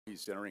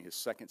He's entering his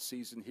second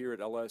season here at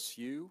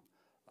LSU.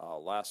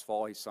 Last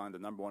fall, he signed the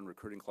 #1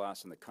 recruiting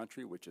class in the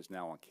country, which is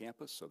now on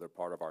campus, so they're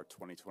part of our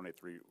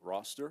 2023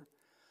 roster.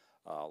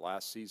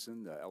 Last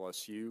season,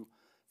 LSU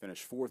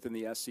finished 4th in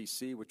the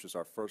SEC, which was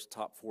our first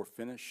top 4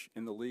 finish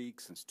in the league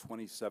since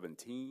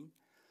 2017.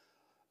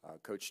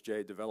 Coach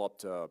Jay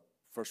developed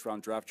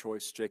first-round draft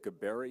choice Jacob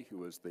Berry, who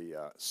was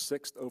the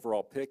 6th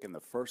overall pick and the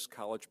first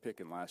college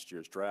pick in last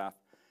year's draft.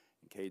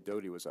 And Cade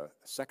Doty was a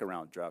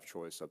second-round draft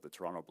choice of the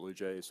Toronto Blue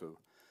Jays. So,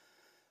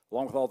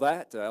 along with all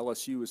that,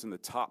 LSU is in the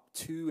top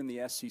 2 in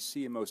the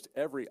SEC in most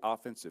every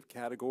offensive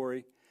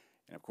category,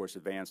 and of course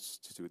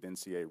advanced to the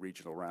NCAA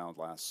regional round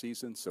last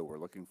season. So we're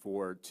looking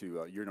forward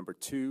to year number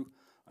 2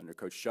 under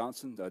Coach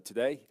Johnson.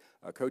 Today,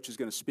 Coach is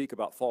going to speak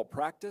about fall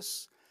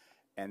practice,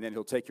 and then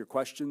he'll take your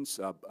questions.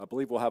 I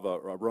believe we'll have a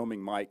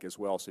roaming mic as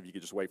well, so if you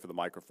could just wait for the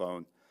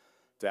microphone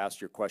to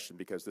ask your question,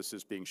 because this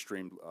is being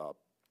streamed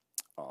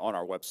on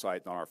our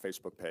website and on our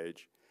Facebook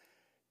page.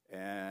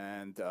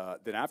 And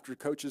then after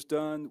Coach is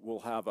done, we'll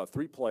have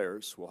 3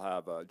 players. We'll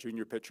have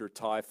junior pitcher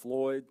Ty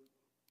Floyd,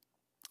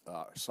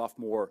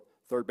 sophomore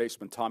third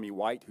baseman Tommy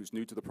White, who's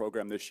new to the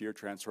program this year,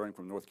 transferring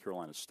from North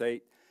Carolina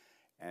State.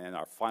 And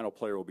our final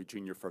player will be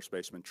junior first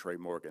baseman Trey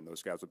Morgan.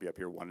 Those guys will be up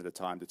here one at a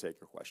time to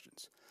take your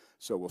questions.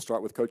 So we'll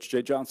start with Coach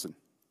Jay Johnson.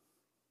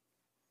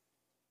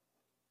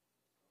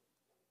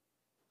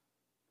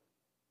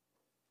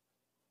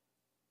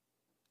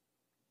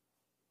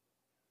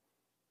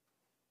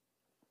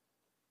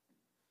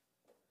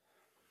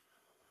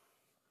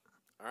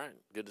 All right,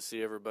 good to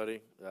see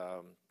everybody.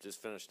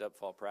 Just finished up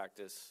fall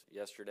practice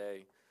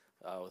yesterday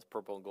with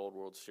Purple and Gold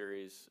World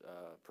Series.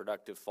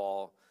 Productive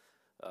fall.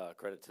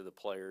 Credit to the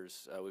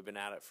players. We've been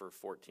at it for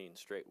 14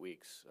 straight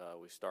weeks.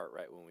 We start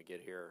right when we get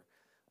here,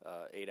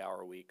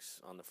 8-hour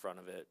weeks on the front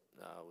of it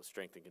with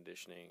strength and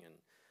conditioning and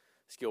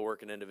skill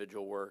work and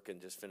individual work, and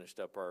just finished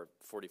up our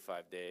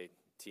 45-day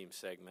team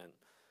segment.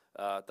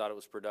 Thought it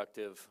was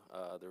productive.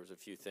 There was a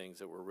few things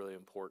that were really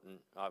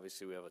important.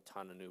 Obviously, we have a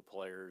ton of new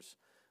players.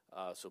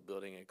 So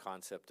building a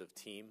concept of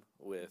team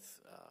with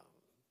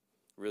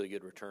really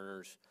good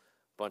returners,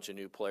 a bunch of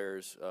new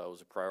players was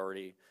a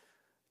priority.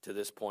 To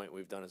this point,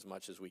 we've done as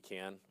much as we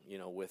can,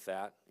 with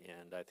that,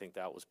 and I think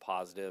that was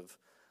positive.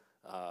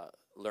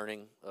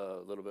 Learning a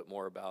little bit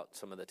more about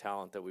some of the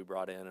talent that we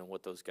brought in and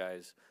what those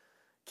guys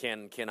can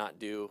and cannot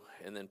do,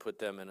 and then put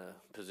them in a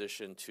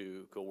position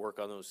to go work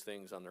on those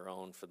things on their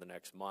own for the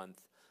next month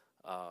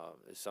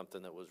is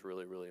something that was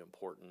really, really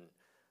important.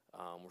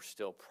 We're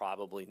still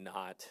probably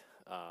not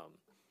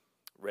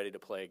ready to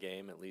play a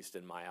game, at least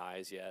in my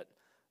eyes, yet.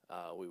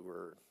 We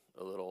were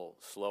a little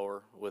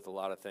slower with a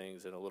lot of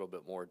things and a little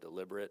bit more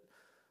deliberate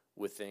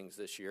with things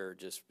this year,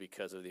 just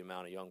because of the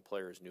amount of young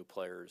players, new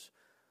players,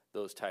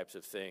 those types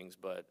of things.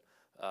 But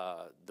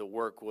the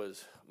work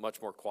was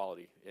much more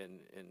quality, and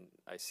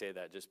I say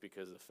that just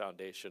because the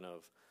foundation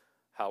of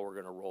how we're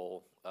going to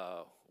roll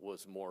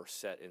was more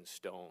set in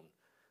stone,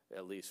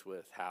 at least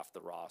with half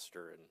the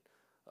roster,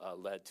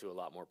 and led to a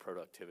lot more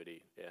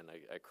productivity. And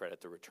I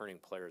credit the returning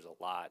players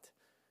a lot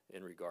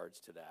in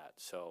regards to that.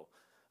 So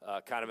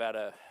kind of at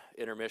a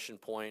intermission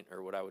point,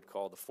 or what I would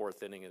call the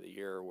 4th inning of the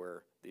year,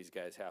 where these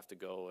guys have to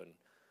go and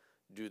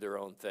do their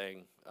own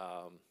thing.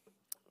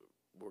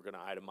 We're going to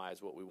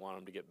itemize what we want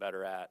them to get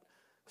better at,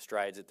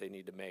 strides that they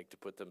need to make to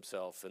put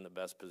themselves in the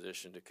best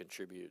position to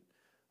contribute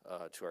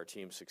to our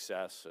team's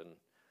success, and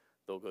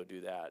they'll go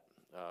do that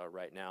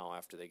right now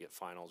after they get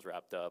finals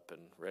wrapped up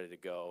and ready to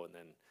go, and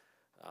then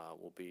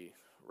we'll be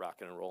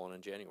rocking and rolling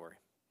in January.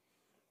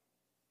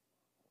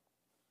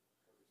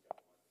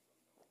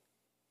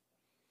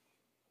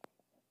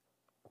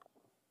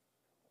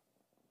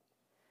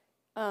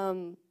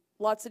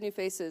 Lots of new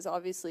faces,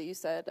 obviously, you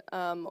said.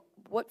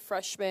 What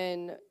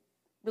freshmen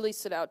really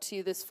stood out to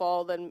you this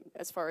fall, then,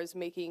 as far as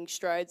making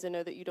strides? I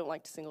know that you don't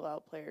like to single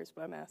out players,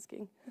 but I'm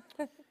asking.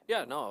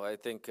 Yeah, no, I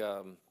think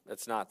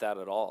it's not that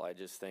at all. I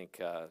just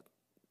think a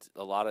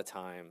lot of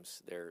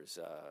times there's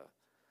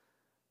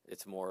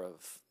more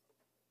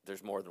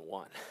than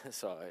one.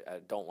 So I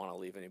don't want to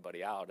leave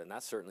anybody out, and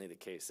that's certainly the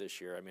case this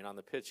year. I mean, on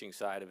the pitching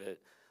side of it,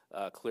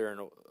 clear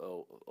and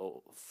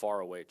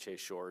far away,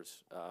 Chase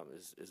Shores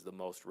is the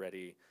most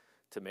ready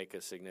to make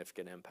a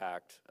significant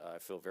impact. I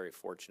feel very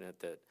fortunate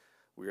that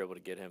we were able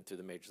to get him through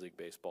the Major League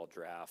Baseball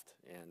draft,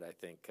 and I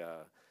think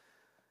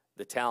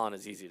the talent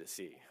is easy to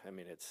see. I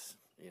mean, it's,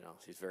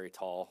 he's very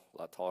tall,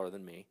 a lot taller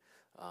than me,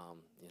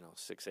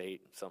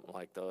 6'8", something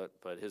like that,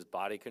 but his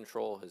body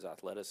control, his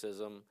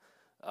athleticism,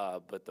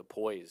 but the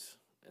poise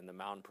and the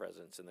mound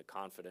presence and the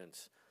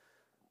confidence,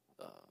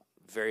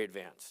 very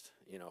advanced,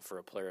 for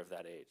a player of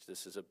that age.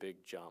 This is a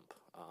big jump.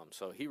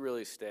 So he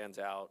really stands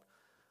out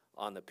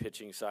on the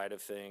pitching side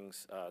of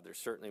things. There's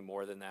certainly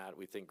more than that.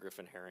 We think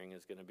Griffin Herring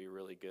is going to be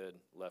really good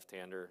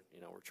left-hander.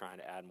 We're trying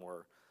to add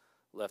more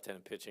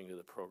left-handed pitching to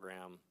the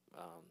program.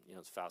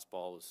 His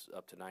fastball was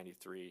up to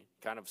 93,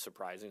 kind of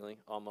surprisingly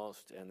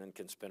almost, and then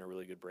can spin a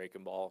really good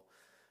breaking ball.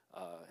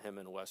 Him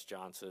and Wes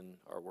Johnson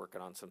are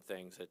working on some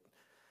things that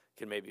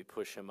can maybe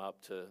push him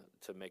up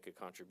to make a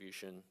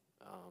contribution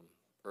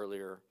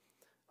earlier.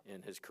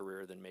 in his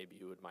career than maybe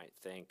you might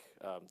think.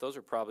 Those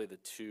are probably the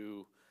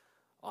two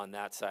on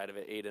that side of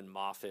it. Aiden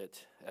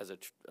Moffitt has a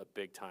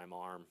big-time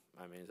arm.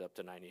 I mean, he's up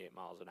to 98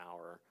 miles an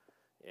hour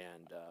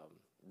and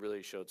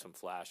really showed some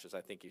flashes.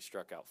 I think he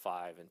struck out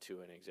 5 in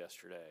 2 innings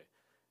yesterday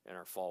in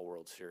our Fall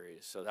World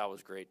Series. So that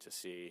was great to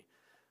see.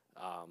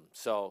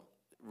 So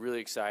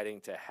really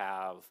exciting to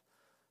have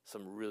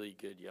some really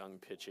good young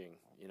pitching,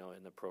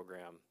 in the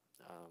program.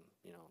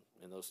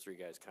 And those 3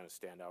 guys kind of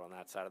stand out on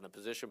that side. On the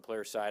position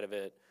player side of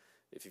it,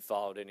 if you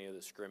followed any of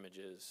the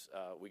scrimmages,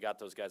 we got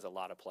those guys a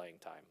lot of playing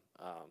time.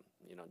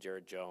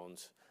 Jared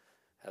Jones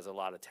has a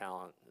lot of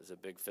talent, is a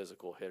big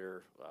physical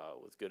hitter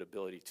with good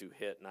ability to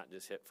hit, not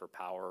just hit for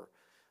power.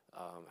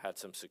 Had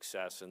some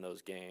success in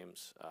those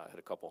games, hit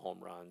a couple home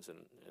runs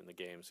in the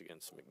games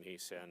against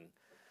McNeese and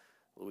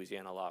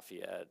Louisiana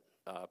Lafayette.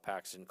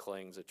 Paxton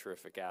Kling's a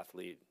terrific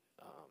athlete.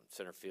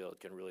 Center field,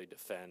 can really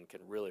defend,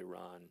 can really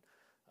run,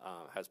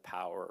 has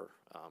power,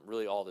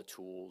 really all the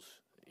tools,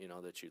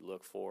 that you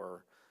look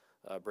for.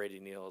 Brady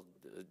Neal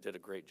did a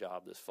great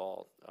job this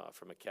fall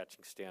from a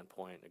catching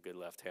standpoint, a good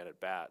left-handed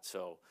bat.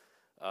 So,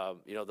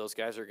 those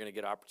guys are going to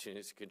get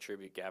opportunities to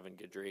contribute. Gavin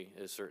Guidry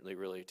is certainly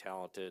really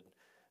talented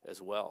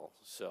as well.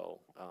 So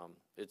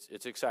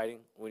it's exciting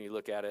when you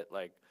look at it.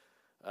 Like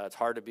it's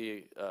hard to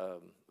be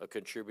a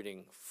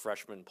contributing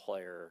freshman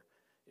player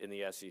in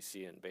the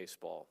SEC in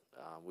baseball.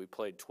 We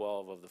played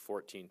 12 of the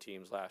 14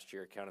 teams last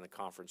year, counting the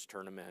conference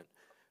tournament,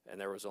 and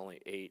there was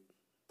only 8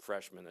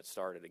 freshmen that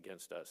started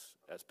against us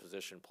as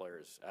position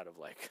players out of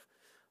like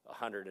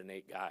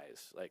 108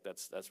 guys. Like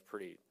that's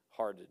pretty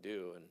hard to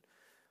do, and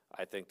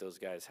I think those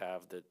guys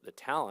have the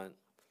talent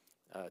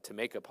to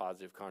make a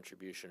positive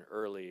contribution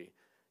early.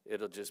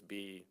 It'll just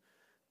be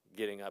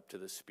getting up to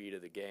the speed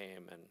of the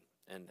game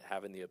and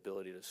having the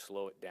ability to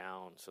slow it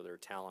down so their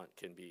talent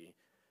can be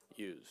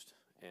used.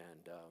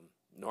 And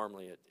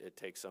normally it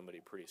takes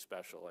somebody pretty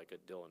special like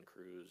a Dylan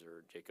Cruz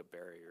or Jacob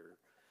Berry or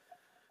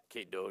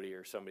Kate Doty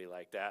or somebody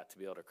like that to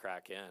be able to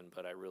crack in.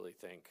 But I really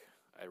think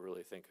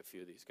a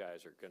few of these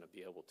guys are going to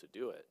be able to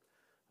do it.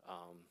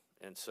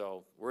 And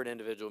so we're in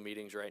individual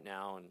meetings right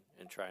now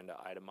and trying to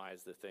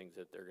itemize the things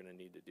that they're going to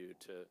need to do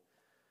to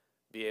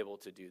be able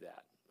to do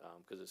that,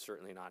 because it's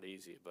certainly not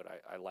easy. But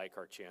I like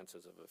our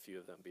chances of a few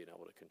of them being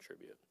able to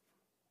contribute.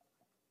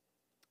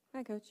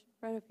 Hi, Coach.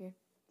 Right up here.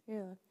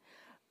 Yeah.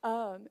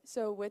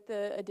 So with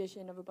the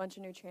addition of a bunch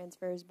of new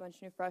transfers, a bunch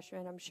of new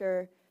freshmen, I'm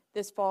sure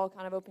this fall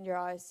kind of opened your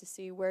eyes to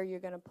see where you're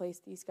going to place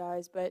these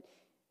guys. But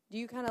do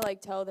you kind of like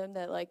tell them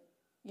that, like,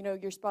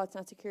 your spot's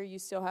not secure, you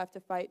still have to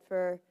fight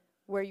for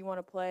where you want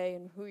to play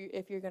and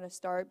if you're going to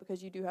start,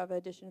 because you do have an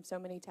addition of so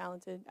many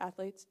talented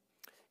athletes?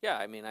 Yeah,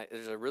 I mean,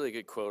 there's a really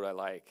good quote I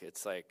like.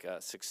 It's like,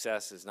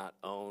 success is not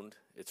owned,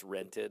 it's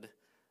rented,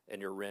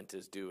 and your rent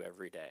is due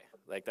every day.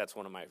 Like, that's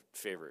one of my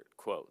favorite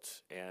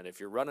quotes. And if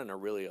you're running a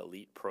really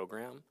elite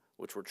program,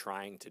 which we're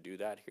trying to do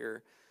that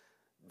here,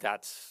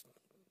 that's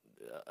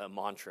a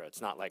mantra.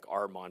 It's not like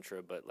our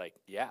mantra, but like,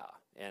 yeah.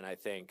 And I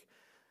think,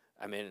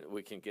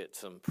 we can get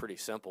some pretty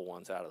simple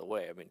ones out of the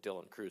way.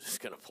 Dylan Cruz is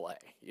going to play.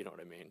 You know what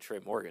I mean? Trey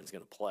Morgan's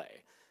going to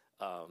play.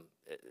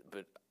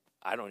 But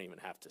I don't even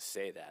have to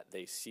say that.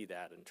 They see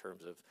that in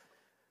terms of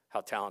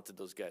how talented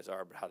those guys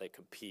are, but how they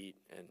compete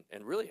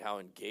and really how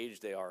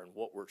engaged they are in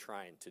what we're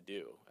trying to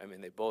do.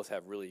 They both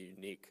have really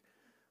unique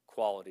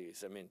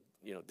qualities.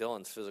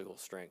 Dylan's physical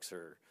strengths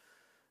are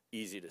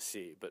easy to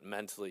see, but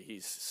mentally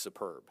he's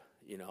superb,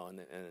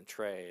 and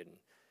Trey, and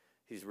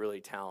he's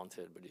really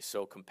talented, but he's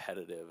so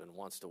competitive and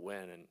wants to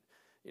win. And,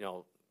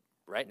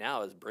 right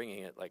now is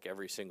bringing it like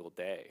every single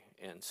day.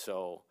 And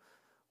so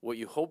what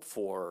you hope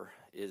for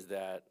is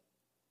that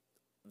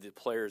the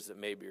players that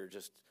maybe are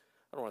just,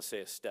 I don't want to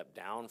say a step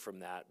down from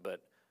that,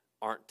 but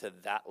aren't to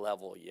that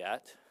level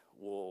yet,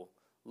 will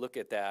look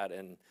at that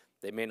and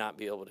they may not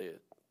be able to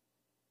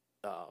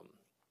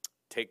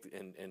take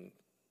and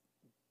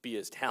be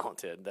as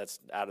talented. That's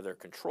out of their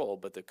control,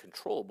 but the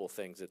controllable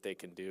things that they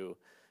can do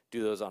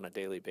those on a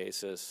daily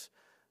basis,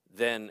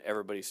 then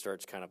everybody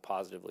starts kind of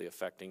positively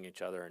affecting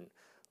each other and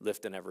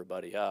lifting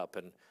everybody up.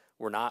 And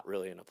we're not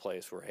really in a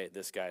place where, hey,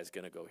 this guy's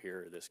going to go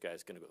here, this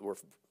guy's going to go. We're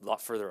a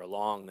lot further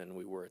along than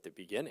we were at the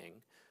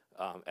beginning,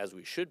 as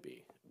we should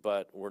be.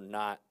 But we're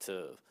not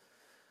to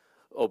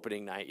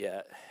opening night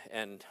yet.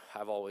 And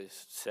I've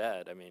always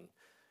said,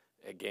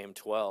 at game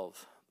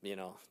 12,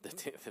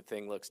 the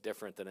thing looks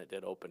different than it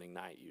did opening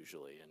night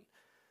usually. And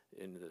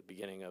in the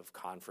beginning of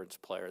conference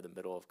play or the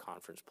middle of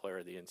conference play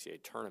or the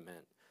NCAA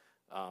tournament,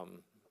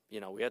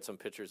 we had some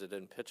pitchers that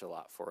didn't pitch a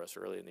lot for us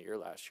early in the year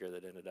last year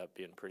that ended up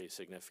being pretty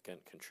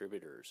significant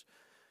contributors.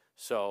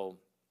 So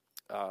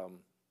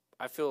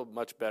I feel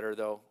much better,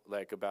 though,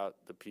 like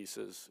about the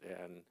pieces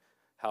and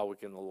how we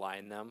can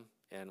align them.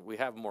 And we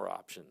have more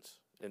options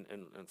and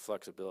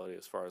flexibility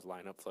as far as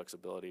lineup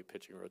flexibility,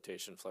 pitching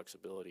rotation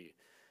flexibility,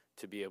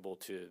 to be able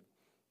to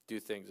do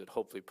things that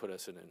hopefully put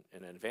us in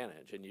an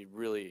advantage. And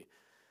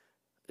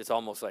it's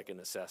almost like a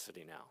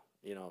necessity now,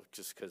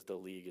 just because the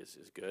league is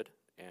good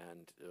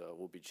and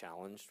we'll be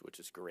challenged, which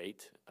is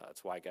great.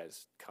 That's why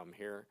guys come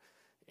here.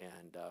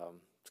 And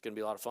it's going to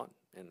be a lot of fun.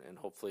 And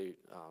hopefully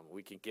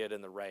we can get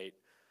in the right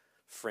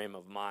frame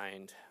of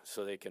mind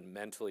so they can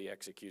mentally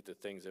execute the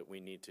things that we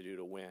need to do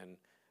to win,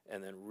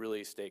 and then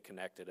really stay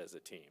connected as a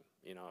team.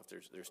 You know,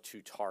 if there's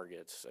two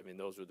targets, I mean,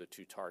 those are the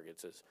two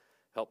targets, is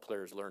help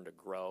players learn to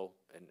grow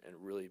and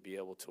really be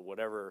able to,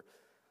 whatever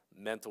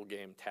mental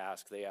game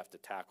task they have to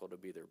tackle to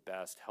be their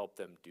best, help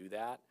them do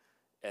that,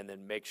 and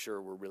then make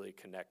sure we're really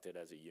connected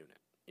as a unit,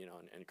 you know,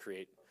 and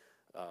create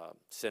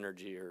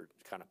synergy or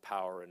kind of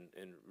power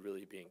and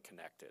really being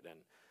connected. And,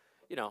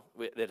 you know,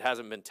 it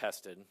hasn't been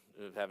tested.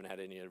 We haven't had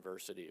any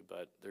adversity,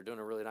 but they're doing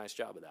a really nice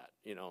job of that,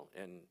 you know,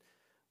 and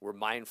we're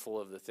mindful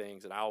of the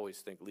things. And I always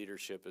think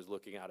leadership is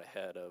looking out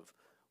ahead of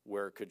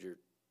where could your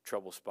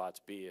trouble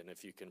spots be, and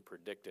if you can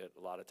predict it,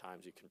 a lot of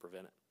times you can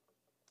prevent it.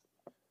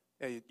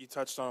 Yeah, you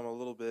touched on him a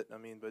little bit. I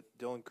mean, but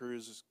Dylan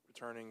Cruz is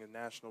returning a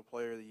National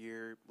Player of the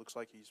Year. Looks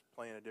like he's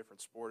playing a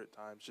different sport at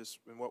times. Just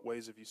in what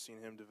ways have you seen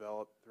him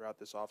develop throughout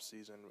this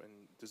offseason, and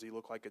does he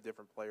look like a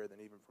different player than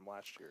even from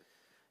last year?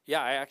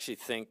 Yeah, I actually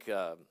think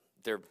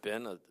there have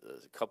been a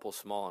couple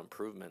small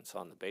improvements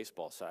on the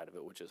baseball side of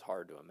it, which is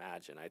hard to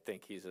imagine. I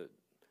think he's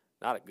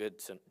not a good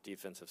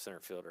defensive center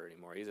fielder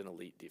anymore. He's an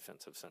elite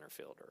defensive center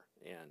fielder,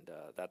 and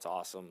that's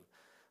awesome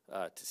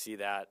to see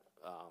that.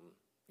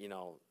 You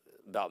know,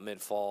 about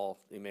mid-fall,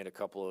 he made a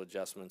couple of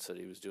adjustments that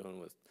he was doing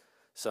with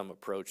some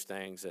approach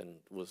things, and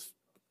was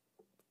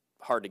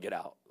hard to get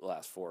out the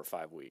last 4 or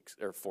 5 weeks,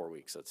 or 4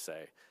 weeks, let's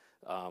say,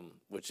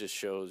 which just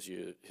shows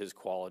you his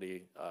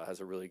quality. Has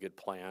a really good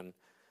plan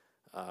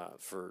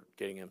for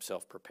getting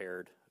himself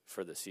prepared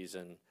for the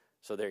season.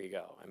 So there you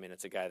go. I mean,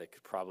 it's a guy that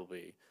could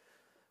probably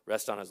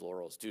rest on his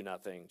laurels, do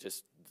nothing,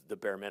 just the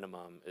bare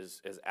minimum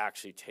is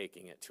actually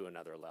taking it to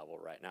another level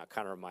right now. It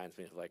kind of reminds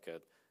me of like a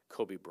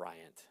Kobe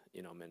Bryant,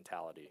 you know,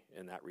 mentality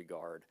in that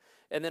regard.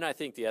 And then I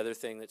think the other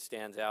thing that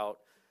stands out,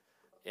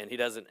 and he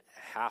doesn't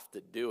have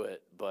to do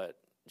it, but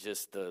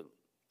just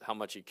how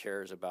much he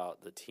cares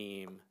about the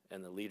team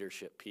and the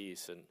leadership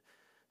piece and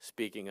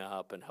speaking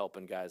up and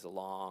helping guys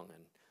along.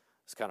 And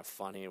it's kind of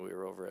funny. We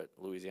were over at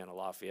Louisiana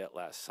Lafayette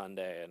last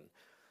Sunday, and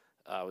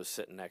I was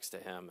sitting next to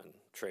him and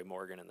Trey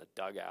Morgan in the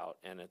dugout,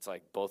 and it's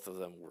like both of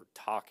them were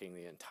talking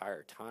the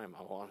entire time.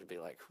 I wanted to be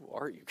like, who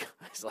are you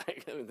guys?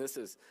 Like, I mean,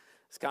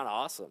 it's kind of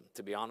awesome,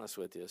 to be honest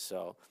with you.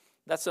 So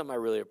that's something I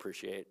really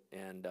appreciate.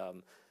 And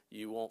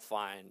you won't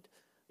find,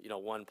 you know,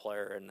 one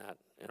player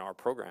in our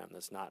program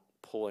that's not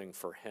pulling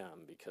for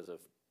him because of,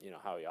 you know,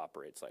 how he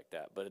operates like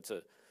that. But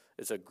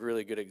it's a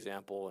really good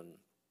example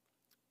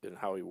in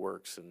how he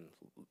works and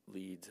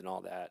leads and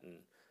all that,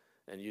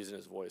 and using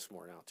his voice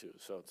more now too.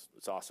 So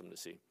it's awesome to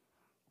see.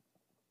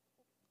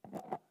 I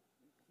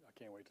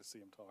can't wait to see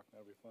him talk.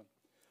 That'll be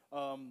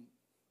fun.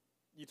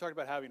 You talked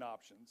about having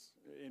options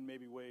in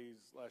maybe ways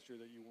last year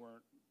that you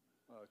weren't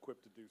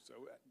equipped to do so.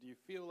 Do you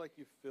feel like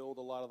you filled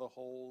a lot of the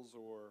holes,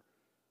 or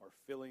are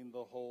filling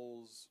the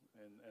holes,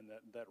 and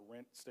that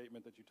rent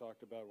statement that you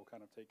talked about will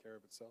kind of take care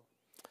of itself?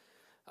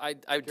 I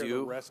do.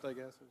 The rest, I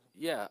guess.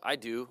 Yeah, I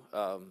do.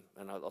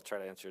 And I'll try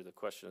to answer the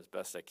question as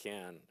best I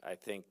can. I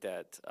think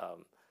that,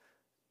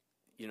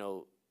 you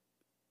know,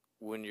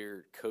 when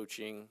you're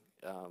coaching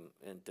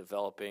and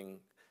developing,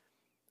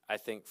 I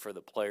think for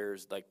the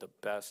players, like the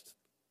best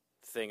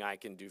thing I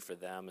can do for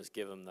them is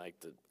give them like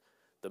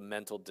the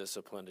mental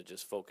discipline to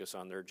just focus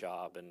on their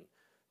job and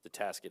the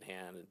task at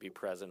hand and be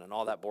present and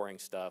all that boring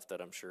stuff that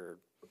I'm sure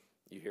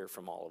you hear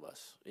from all of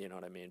us. You know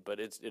what I mean?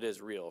 But it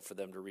is real for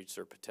them to reach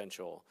their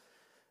potential.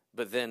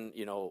 But then,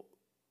 you know,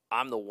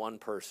 I'm the one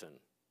person,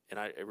 and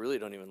I really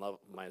don't even love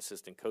my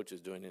assistant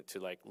coaches doing it, to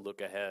like look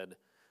ahead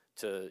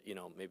to, you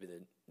know, maybe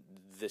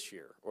this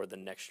year or the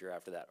next year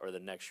after that or the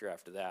next year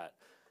after that,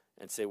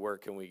 and say, where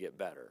can we get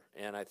better?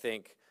 And I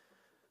think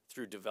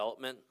through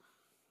development,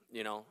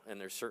 you know, and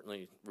there's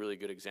certainly really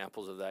good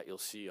examples of that you'll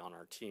see on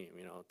our team,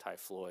 you know, Ty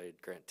Floyd,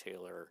 Grant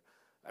Taylor.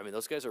 I mean,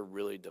 those guys are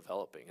really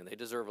developing, and they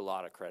deserve a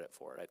lot of credit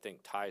for it. I think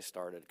Ty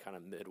started kind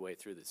of midway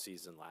through the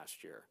season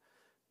last year,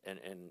 and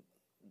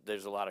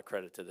there's a lot of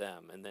credit to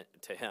them and then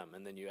to him.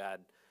 And then you add,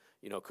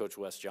 you know, Coach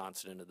Wes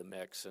Johnson into the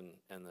mix, and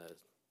the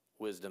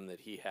wisdom that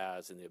he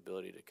has and the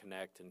ability to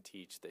connect and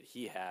teach that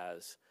he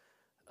has.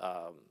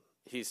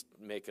 He's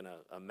making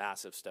a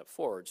massive step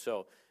forward.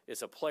 So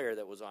it's a player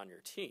that was on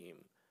your team,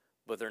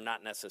 but they're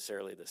not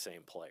necessarily the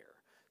same player.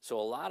 So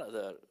a lot of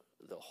the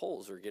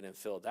holes are getting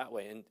filled that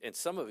way. And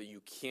some of it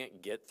you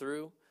can't get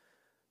through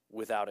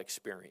without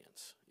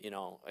experience. You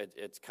know,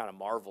 it's kind of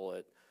marvel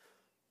at,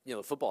 you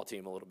know, the football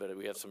team a little bit.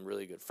 We have some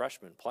really good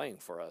freshmen playing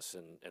for us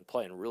and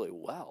playing really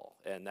well.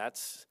 And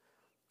that's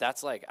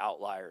like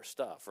outlier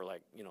stuff, or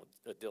like, you know,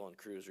 Dylan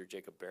Cruz or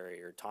Jacob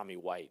Berry or Tommy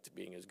White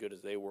being as good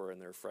as they were in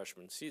their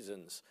freshman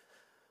seasons.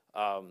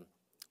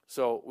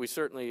 So we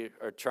certainly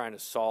are trying to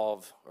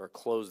solve or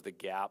close the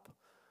gap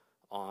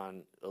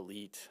on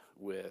elite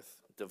with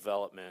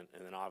development,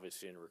 and then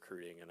obviously in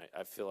recruiting. And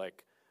I feel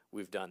like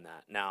we've done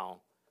that.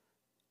 Now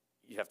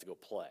you have to go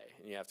play,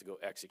 and you have to go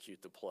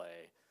execute the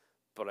play.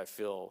 But I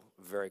feel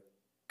very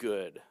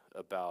good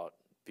about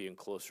being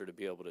closer to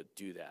be able to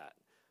do that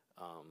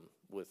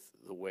with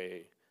the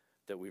way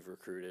that we've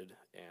recruited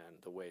and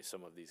the way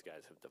some of these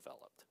guys have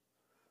developed.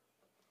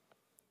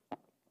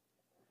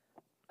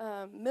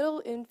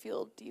 Middle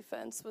infield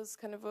defense was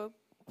kind of a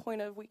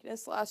point of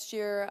weakness last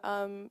year.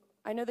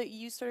 I know that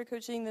you started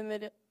coaching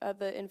the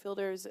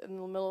infielders in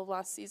the middle of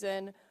last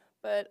season,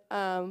 but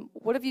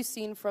what have you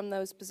seen from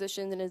those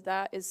positions?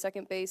 And is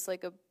second base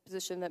like a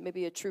position that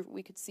maybe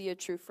we could see a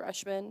true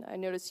freshman? I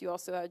noticed you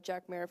also had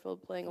Jack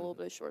Merrifield playing a little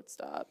bit of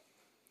shortstop.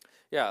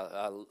 Yeah,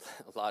 a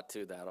lot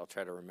to that. I'll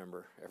try to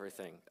remember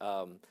everything.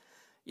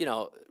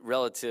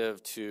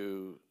 Relative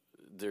to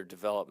their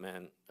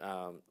development,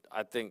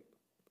 I think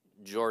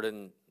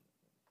Jordan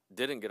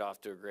didn't get off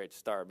to a great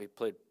start, but he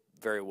played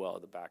very well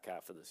the back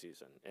half of the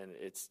season. And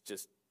it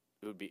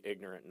would be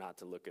ignorant not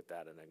to look at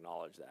that and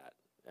acknowledge that.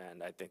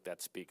 And I think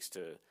that speaks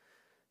to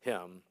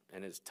him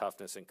and his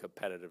toughness and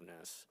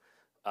competitiveness.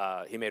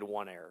 He made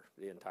one error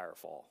the entire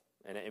fall.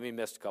 And he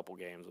missed a couple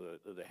games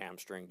with the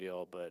hamstring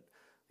deal, but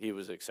he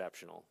was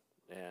exceptional.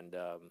 And,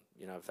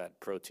 I've had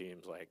pro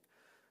teams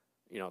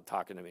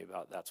talking to me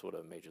about that's what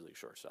a major league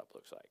shortstop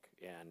looks like.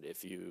 And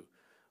if you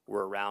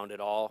were around it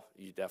all,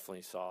 you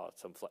definitely saw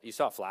you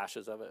saw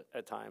flashes of it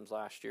at times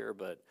last year,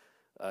 but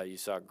you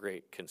saw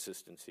great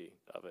consistency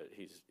of it.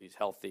 He's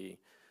healthy.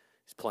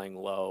 He's playing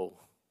low.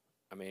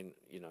 I mean,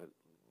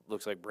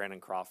 looks like Brandon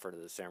Crawford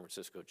of the San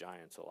Francisco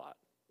Giants a lot.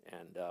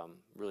 And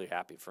really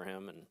happy for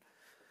him and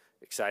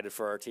excited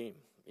for our team,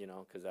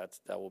 because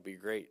that will be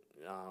great.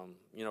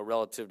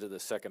 Relative to the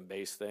second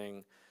base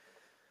thing,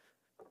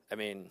 I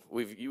mean,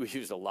 we've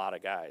used a lot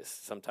of guys,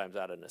 sometimes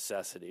out of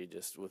necessity,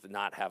 just with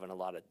not having a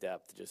lot of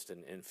depth, just in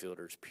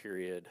infielders,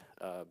 period,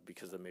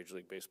 because of the Major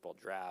League Baseball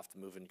draft,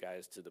 moving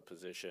guys to the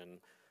position.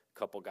 A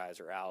couple guys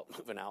are out,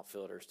 moving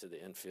outfielders to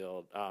the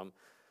infield.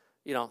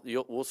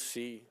 We'll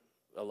see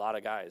a lot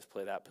of guys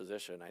play that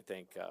position. I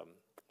think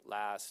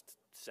last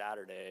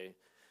Saturday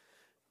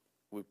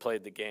we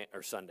played the game,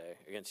 or Sunday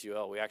against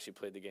UL, we actually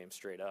played the game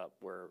straight up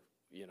where,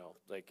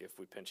 if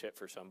we pinch hit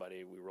for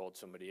somebody, we rolled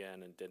somebody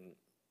in and didn't,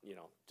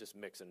 just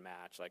mix and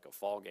match like a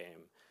fall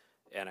game.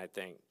 And I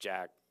think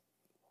Jack,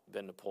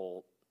 Ben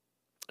DePolt,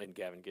 and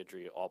Gavin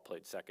Guidry all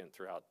played second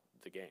throughout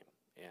the game.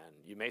 And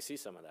you may see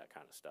some of that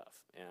kind of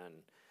stuff. And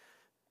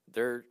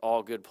they're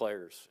all good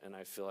players, and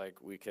I feel like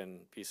we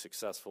can be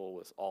successful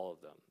with all of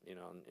them.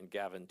 And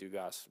Gavin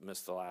Dugas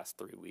missed the last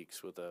 3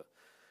 weeks with a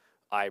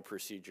eye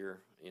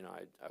procedure.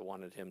 I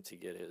wanted him to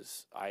get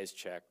his eyes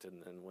checked,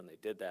 and then when they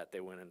did that, they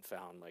went and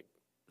found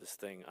this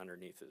thing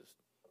underneath his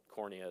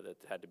cornea that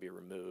had to be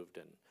removed,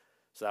 and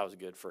so that was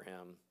good for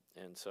him.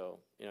 And so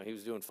he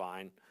was doing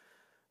fine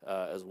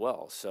as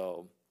well.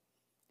 So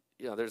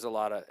there's a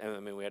lot of,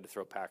 we had to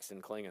throw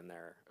Paxton Kling in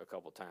there a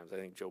couple times. I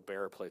think Joe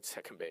Bear played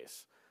second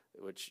base,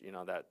 which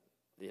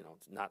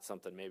not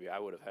something maybe I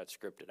would have had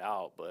scripted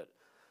out, but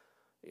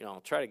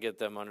try to get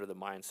them under the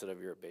mindset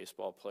of you're a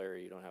baseball player.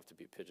 You don't have to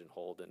be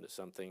pigeonholed into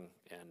something,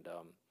 and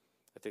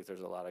I think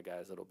there's a lot of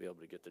guys that'll be able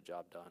to get the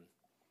job done.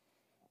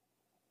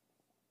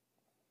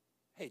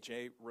 Hey,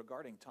 Jay,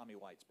 regarding Tommy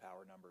White's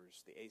power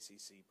numbers, the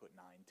ACC put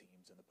 9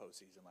 teams in the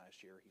postseason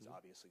last year. He's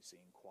obviously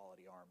seeing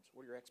quality arms.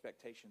 What are your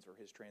expectations for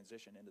his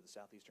transition into the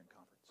Southeastern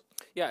Conference?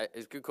 Yeah,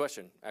 it's a good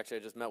question. Actually, I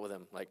just met with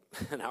him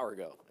an hour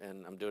ago,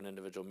 and I'm doing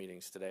individual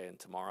meetings today and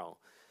tomorrow.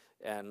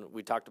 And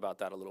we talked about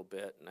that a little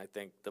bit, and I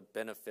think the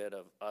benefit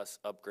of us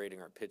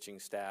upgrading our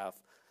pitching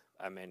staff,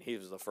 he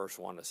was the first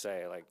one to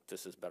say,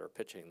 this is better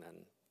pitching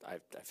than I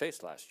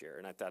faced last year.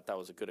 And I thought that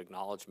was a good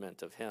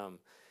acknowledgement of him.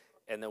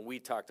 And then we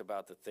talked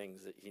about the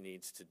things that he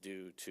needs to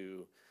do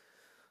to,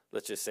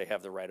 let's just say,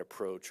 have the right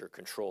approach or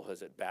control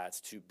his at-bats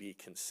to be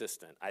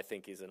consistent. I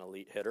think he's an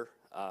elite hitter.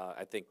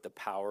 I think the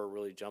power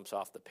really jumps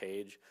off the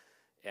page,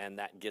 and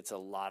that gets a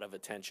lot of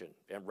attention,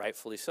 and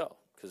rightfully so,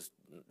 because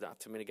not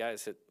too many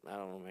guys hit,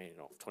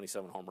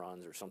 27 home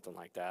runs or something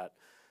like that,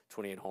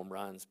 28 home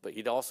runs. But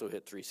he'd also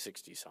hit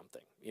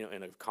 360-something,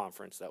 in a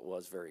conference that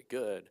was very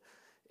good,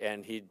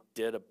 and he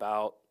did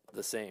about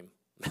the same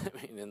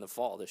in the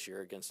fall this year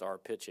against our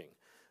pitching.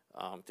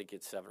 I think he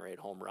had 7 or 8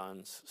 home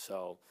runs.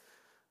 So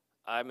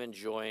I'm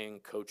enjoying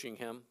coaching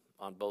him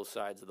on both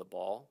sides of the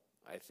ball.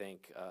 I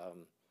think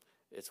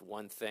it's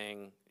one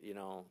thing,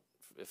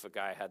 if a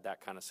guy had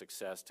that kind of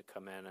success to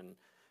come in and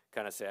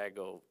kind of say,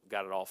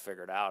 got it all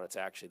figured out. It's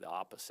actually the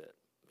opposite.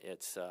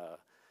 It's,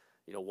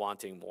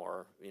 wanting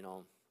more,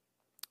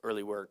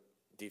 early work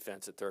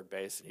defense at third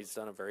base, and he's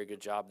done a very good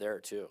job there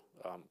too.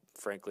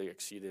 Frankly,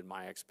 exceeded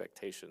my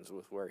expectations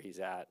with where he's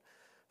at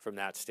from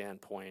that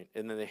standpoint.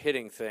 And then the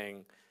hitting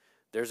thing,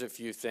 there's a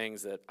few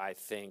things that I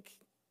think,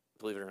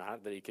 believe it or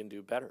not, that he can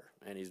do better.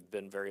 And he's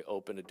been very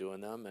open to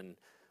doing them, and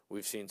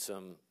we've seen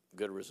some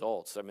good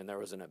results. There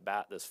was an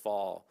at-bat this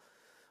fall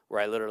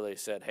where I literally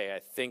said, hey, I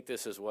think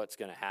this is what's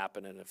going to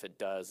happen, and if it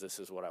does, this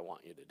is what I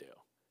want you to do.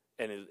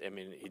 And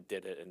he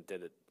did it, and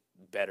did it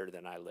better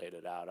than I laid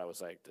it out. I was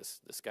like,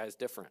 this guy's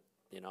different,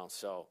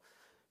 So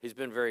he's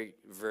been very,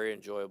 very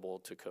enjoyable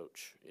to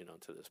coach,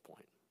 to this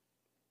point.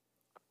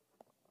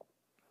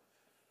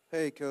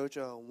 Hey, Coach.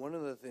 One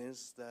of the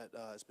things that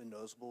has been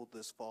noticeable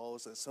this fall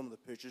is that some of the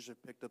pitchers have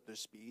picked up their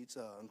speeds,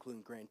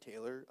 including Grant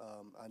Taylor.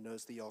 I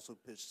noticed he also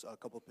pitched a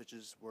couple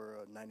pitches were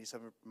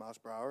 97 miles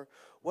per hour.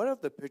 What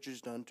have the pitchers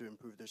done to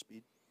improve their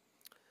speed?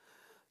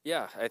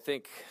 Yeah, I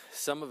think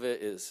some of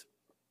it is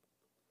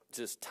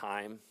just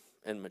time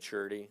and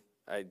maturity.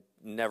 I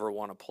never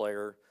want a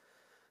player,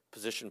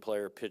 position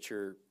player,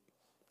 pitcher,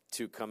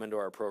 to come into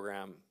our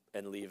program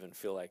and leave and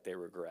feel like they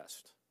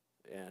regressed.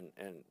 And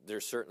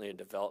there's certainly a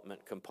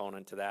development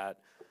component to that.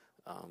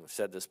 I've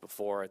said this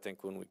before. I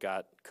think when we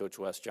got Coach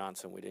Wes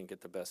Johnson, we didn't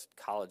get the best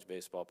college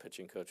baseball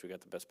pitching coach. We got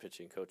the best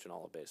pitching coach in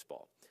all of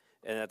baseball.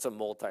 And that's a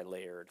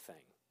multi-layered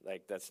thing.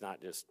 Like, that's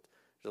not just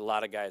 – there's a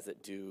lot of guys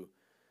that do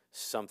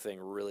something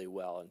really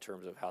well in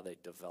terms of how they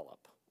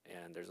develop.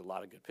 And there's a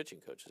lot of good pitching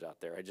coaches out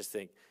there. I just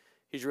think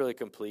he's really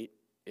complete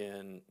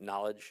in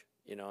knowledge,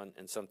 you know,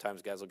 and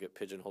sometimes guys will get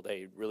pigeonholed. Hey,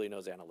 he really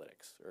knows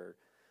analytics, or,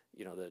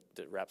 you know,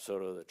 the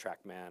Rapsodo, the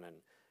TrackMan, and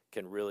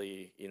can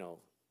really, you know,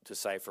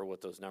 decipher what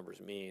those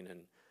numbers mean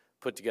and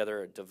put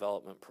together a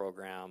development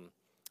program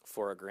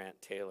for a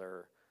Grant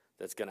Taylor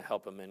that's going to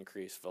help him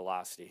increase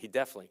velocity. He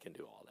definitely can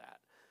do all that.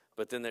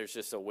 But then there's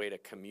just a way to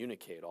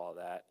communicate all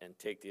that and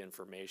take the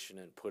information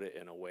and put it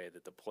in a way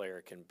that the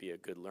player can be a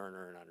good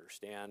learner and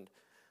understand,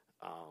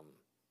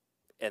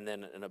 and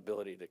then an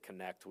ability to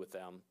connect with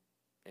them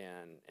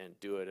and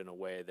do it in a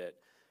way that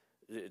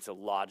it's a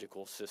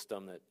logical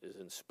system that is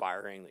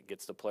inspiring, that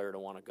gets the player to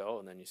want to go,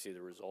 and then you see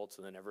the results,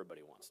 and then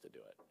everybody wants to do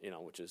it, you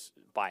know, which is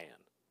buy-in,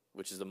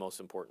 which is the most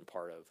important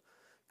part of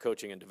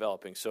coaching and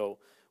developing. So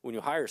when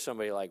you hire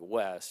somebody like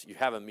Wes, you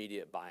have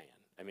immediate buy-in.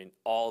 I mean,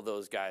 all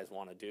those guys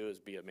want to do is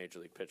be a major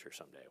league pitcher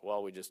someday.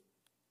 Well, we just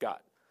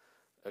got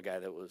a guy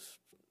that was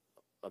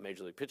a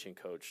major league pitching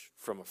coach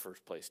from a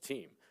first-place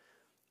team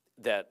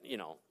that, you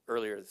know,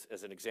 earlier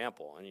as an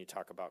example, and you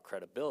talk about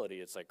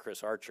credibility, it's like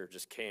Chris Archer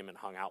just came and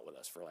hung out with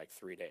us for like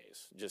 3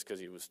 days just because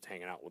he was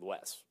hanging out with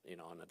Wes, you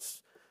know, and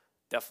it's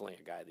definitely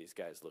a guy these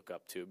guys look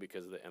up to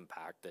because of the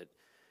impact that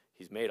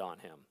he's made on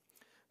him.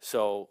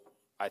 So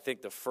I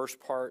think the first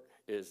part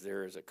is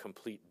there is a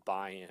complete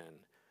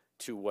buy-in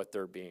to what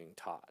they're being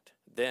taught.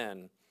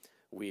 Then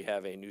we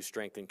have a new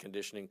strength and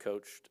conditioning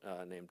coach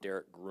named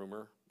Derek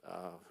Groomer,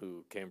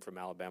 who came from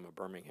Alabama,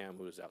 Birmingham,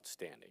 who is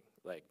outstanding,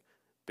 like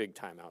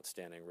big-time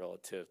outstanding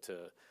relative to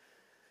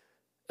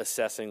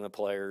assessing the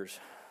players,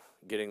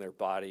 getting their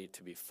body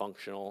to be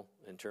functional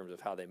in terms of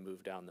how they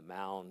move down the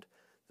mound,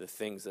 the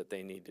things that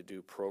they need to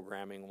do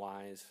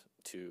programming-wise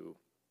to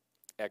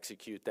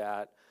execute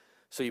that.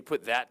 So you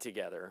put that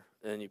together,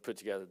 and then you put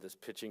together this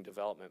pitching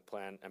development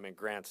plan. I mean,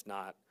 Grant's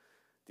not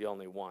the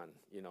only one,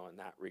 you know, in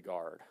that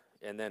regard.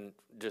 And then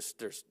just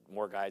there's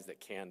more guys that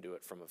can do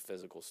it from a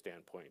physical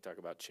standpoint. You talk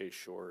about Chase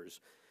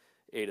Shores,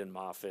 Aiden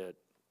Moffitt,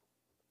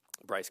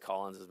 Bryce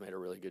Collins has made a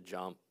really good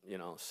jump, you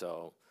know.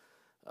 So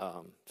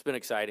it's been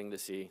exciting to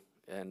see,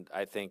 and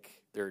I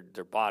think they're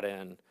bought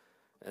in,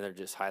 and they're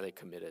just highly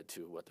committed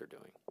to what they're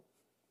doing.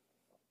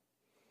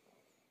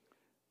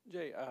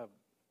 Jay,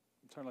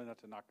 certainly not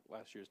to knock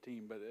last year's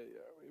team, but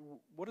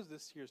what is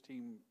this year's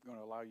team going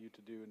to allow you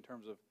to do in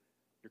terms of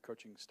your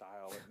coaching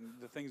style and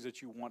the things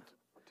that you want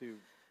to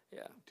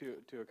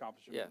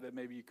accomplish that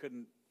maybe you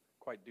couldn't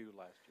quite do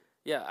last year?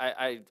 Yeah,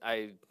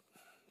 I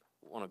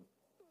want to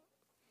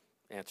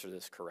answer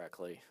this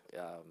correctly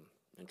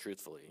and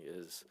truthfully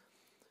is,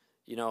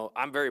 you know,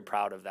 I'm very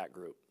proud of that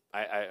group.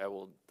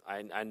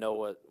 I know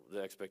what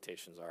the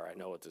expectations are. I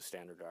know what the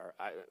standards are.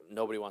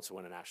 Nobody wants to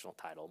win a national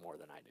title more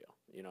than I do,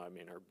 you know what I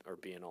mean, or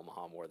be in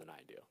Omaha more than I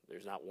do.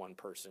 There's not one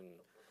person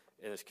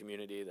in this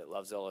community that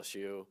loves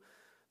LSU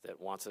that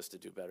wants us to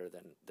do better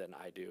than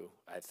I do,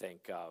 I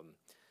think.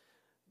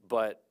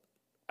 But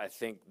I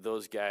think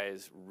those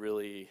guys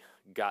really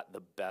got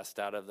the best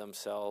out of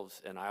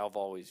themselves, and I've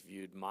always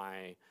viewed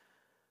my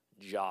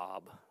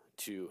job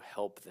to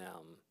help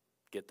them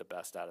get the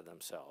best out of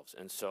themselves.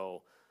 And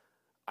so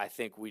I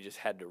think we just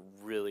had to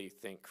really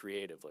think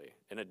creatively.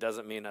 And it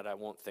doesn't mean that I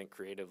won't think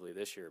creatively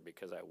this year,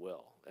 because I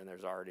will. And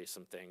there's already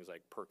some things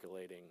like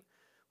percolating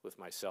with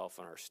myself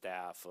and our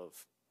staff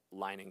of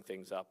lining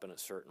things up in a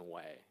certain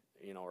way,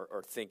 you know,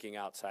 or thinking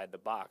outside the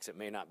box. It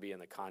may not be in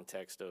the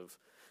context of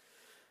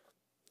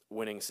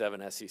winning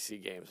 7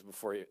 SEC games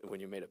when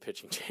you made a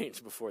pitching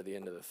change before the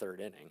end of the third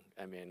inning.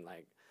 I mean,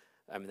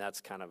 that's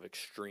kind of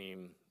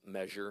extreme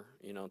measure,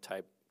 you know,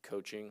 type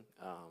coaching.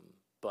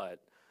 But,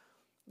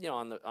 you know,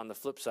 on the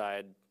flip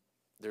side,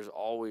 there's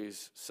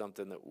always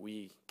something that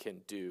we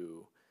can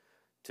do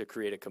to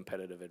create a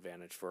competitive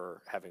advantage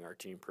for having our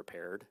team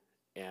prepared.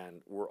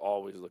 And we're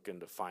always looking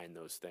to find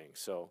those things.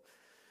 So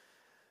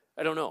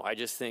I don't know. I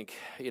just think,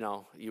 you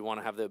know, you want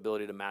to have the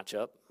ability to match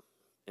up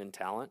in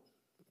talent,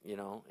 you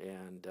know,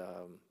 and,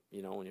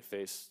 you know, when you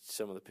face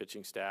some of the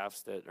pitching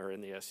staffs that are in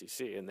the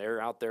SEC, and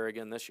they're out there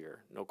again this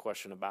year, no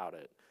question about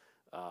it,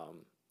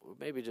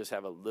 maybe just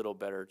have a little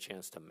better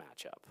chance to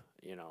match up,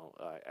 you know,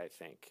 I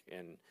think.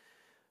 And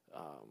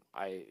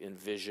I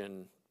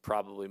envision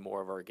probably more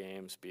of our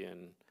games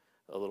being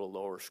a little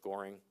lower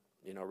scoring,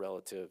 you know,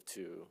 relative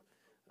to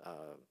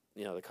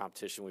the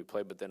competition we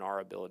play, but then our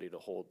ability to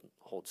hold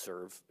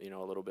serve, a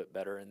little bit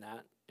better in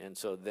that. And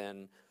so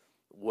then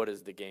what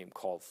is the game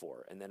called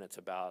for? And then it's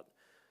about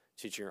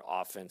teaching your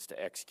offense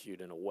to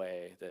execute in a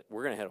way that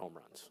we're going to hit home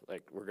runs.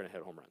 Like, we're going to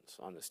hit home runs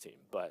on this team.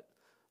 But,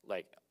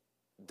 like,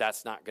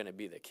 that's not going to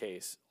be the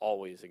case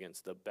always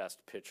against the best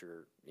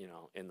pitcher,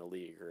 in the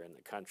league or in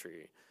the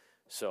country.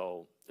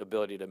 So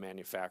ability to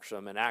manufacture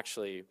them. And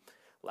actually,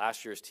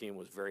 last year's team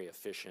was very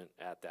efficient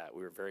at that.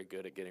 We were very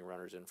good at getting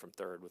runners in from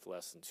third with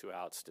less than 2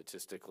 outs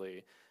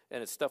statistically.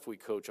 And it's stuff we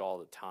coach all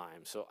the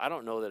time. So I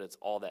don't know that it's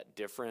all that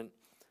different.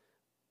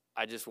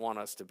 I just want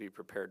us to be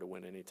prepared to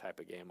win any type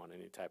of game on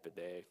any type of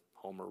day,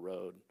 home or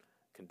road,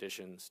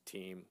 conditions,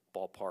 team,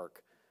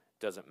 ballpark,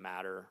 doesn't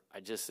matter. I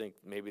just think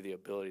maybe the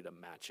ability to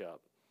match up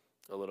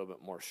a little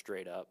bit more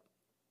straight up,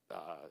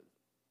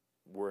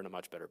 we're in a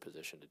much better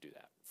position to do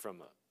that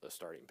from a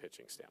starting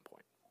pitching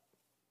standpoint.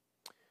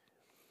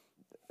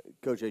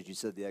 Coach, as you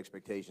said, the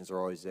expectations are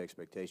always the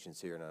expectations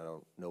here, and I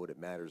don't know what it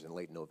matters in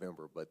late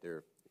November, but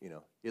there's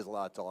a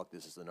lot of talk.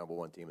 This is the number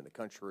 1 team in the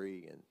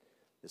country, and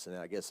this and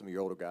that. I guess some of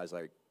your older guys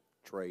like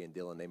Trey and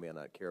Dylan, they may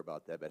not care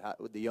about that,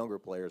 but with the younger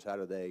players, how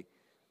do they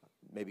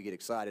maybe get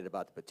excited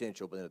about the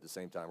potential, but then at the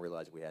same time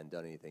realize we hadn't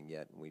done anything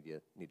yet and we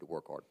need to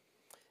work hard?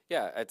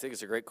 Yeah, I think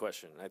it's a great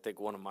question. I think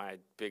one of my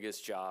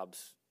biggest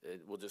jobs,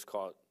 we'll just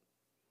call it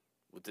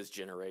with this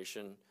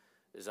generation,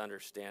 is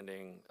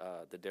understanding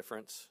the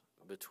difference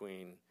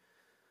between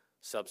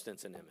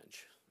substance and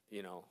image,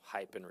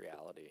 hype and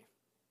reality.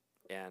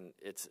 And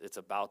it's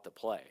about the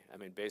play. I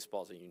mean,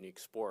 baseball is a unique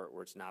sport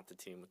where it's not the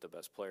team with the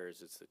best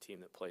players, it's the team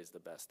that plays the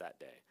best that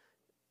day.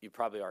 You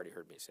probably already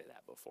heard me say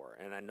that before,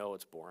 and I know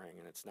it's boring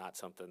and it's not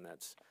something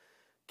that's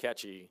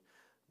catchy,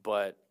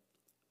 but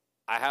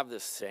I have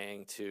this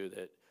saying, too,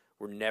 that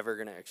we're never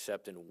going to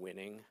accept in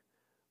winning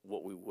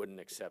what we wouldn't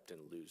accept in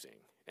losing.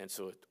 And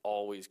so it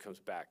always comes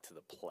back to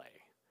the play.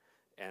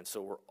 And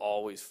so we're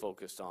always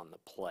focused on the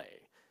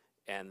play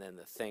and then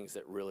the things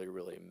that really,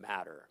 really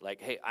matter.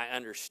 Like, hey, I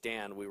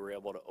understand we were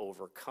able to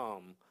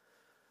overcome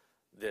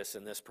this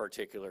in this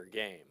particular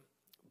game.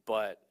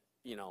 But,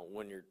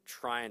 when you're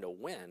trying to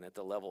win at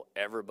the level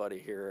everybody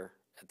here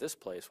at this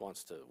place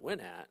wants to win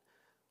at,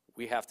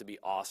 we have to be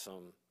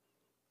awesome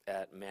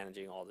at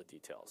managing all the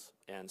details.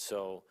 And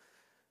so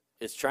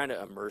it's trying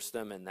to immerse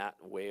them in that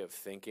way of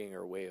thinking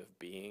or way of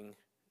being,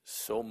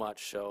 so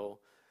much so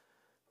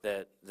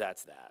that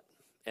that's that.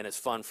 And it's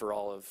fun for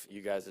all of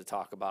you guys to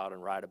talk about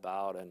and write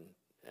about, and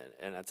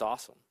it's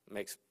awesome. It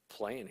makes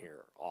playing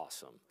here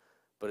awesome.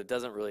 But it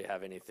doesn't really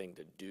have anything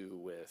to do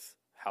with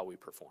how we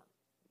perform.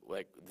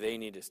 Like, they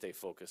need to stay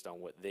focused on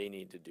what they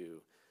need to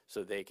do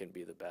so they can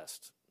be the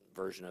best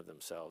version of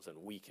themselves and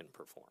we can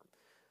perform.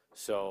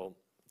 So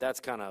that's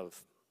kind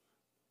of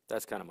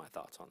my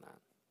thoughts on that.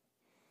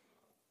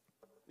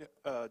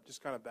 Yeah,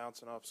 just kind of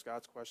bouncing off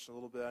Scott's question a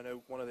little bit. I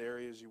know one of the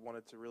areas you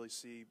wanted to really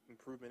see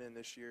improvement in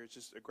this year is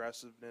just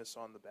aggressiveness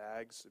on the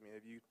bags. I mean,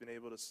 have you been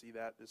able to see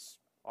that this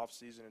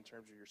offseason in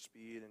terms of your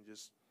speed, and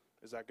just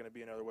is that going to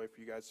be another way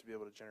for you guys to be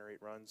able to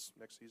generate runs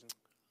next season?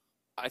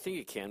 I think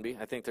it can be.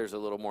 I think there's a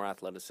little more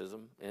athleticism,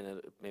 and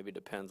it maybe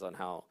depends on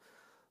how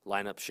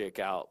lineups shake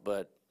out.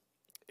 But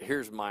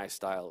here's my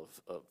style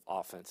of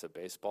offensive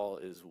baseball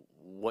is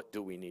what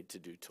do we need to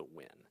do to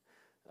win?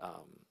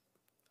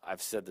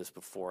 I've said this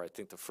before. I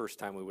think the first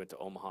time we went to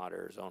Omaha,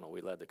 Arizona,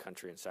 we led the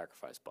country in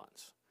sacrifice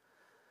bunts.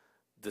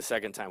 The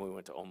second time we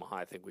went to Omaha,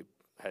 I think we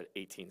had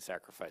 18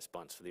 sacrifice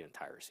bunts for the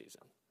entire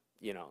season.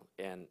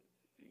 And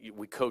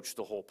we coached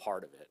the whole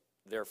part of it.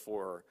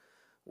 Therefore,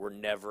 we're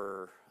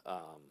never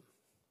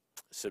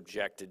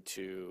subjected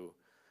to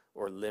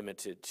or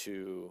limited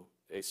to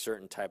a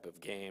certain type of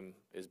game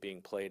is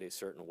being played a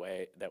certain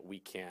way that we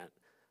can't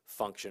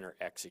function or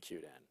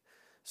execute in.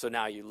 So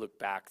now you look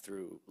back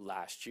through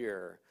last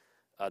year,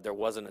 there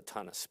wasn't a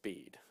ton of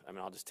speed. I mean,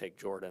 I'll just take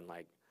Jordan,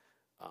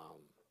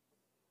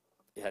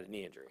 he had a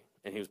knee injury,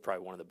 and he was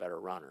probably one of the better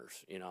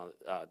runners.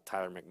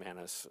 Tyler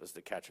McManus was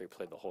the catcher. He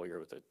played the whole year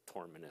with a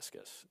torn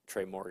meniscus.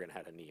 Trey Morgan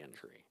had a knee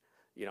injury.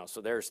 So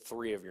there's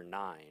 3 of your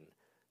 9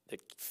 that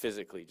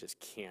physically just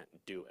can't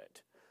do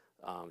it.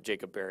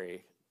 Jacob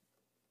Berry,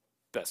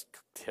 best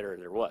hitter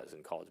there was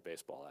in college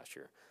baseball last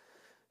year.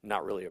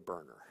 Not really a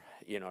burner,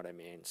 you know what I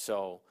mean?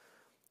 So,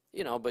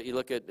 but you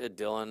look at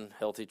Dylan,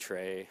 healthy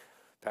Trey,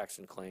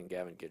 Paxton Kling,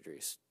 Gavin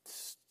Guidry,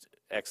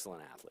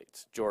 excellent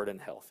athletes. Jordan,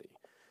 healthy.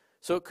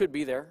 So it could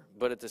be there,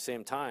 but at the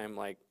same time,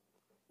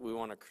 we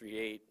want to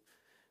create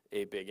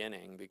a big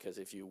inning, because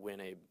if you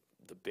win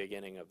the big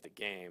inning of the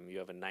game, you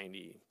have a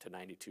 90 to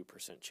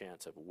 92%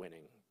 chance of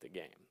winning the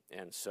game.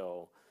 And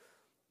so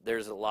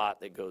there's a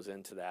lot that goes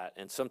into that.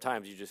 And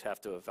sometimes you just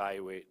have to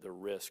evaluate the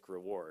risk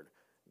reward.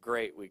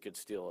 Great, we could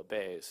steal a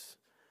base,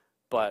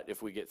 but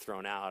if we get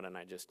thrown out, and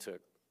I just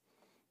took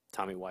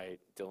Tommy White,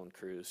 Dylan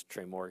Cruz,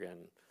 Trey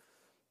Morgan,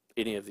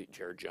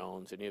 Jared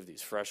Jones, any of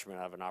these freshmen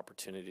have an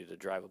opportunity to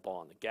drive a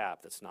ball in the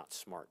gap, that's not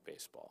smart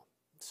baseball.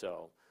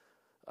 So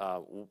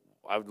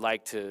I would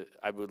like to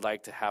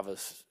have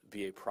us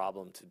be a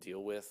problem to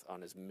deal with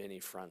on as many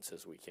fronts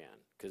as we can,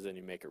 because then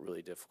you make it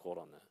really difficult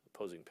on the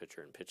opposing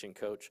pitcher and pitching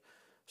coach.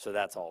 So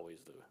that's always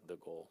the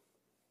goal.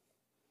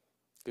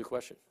 Good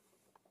question.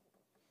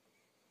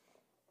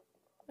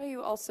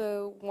 You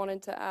also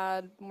wanted to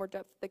add more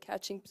depth to the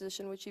catching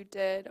position, which you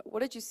did.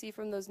 What did you see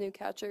from those new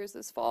catchers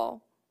this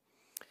fall?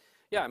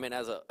 Yeah, I mean,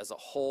 as a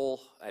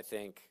whole, I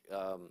think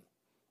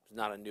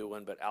not a new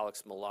one, but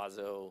Alex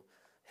Milazzo,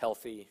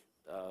 healthy,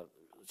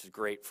 which is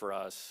great for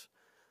us.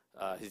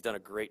 He's done a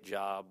great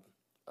job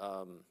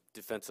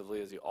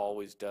defensively, as he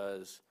always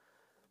does,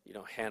 you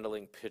know,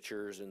 handling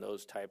pitchers and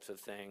those types of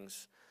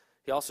things.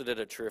 He also did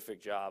a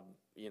terrific job,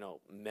 you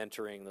know,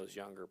 mentoring those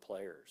younger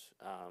players,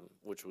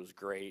 which was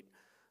great.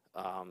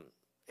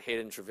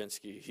 Hayden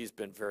Travinsky, he's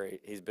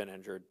been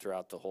injured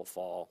throughout the whole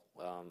fall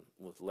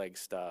with leg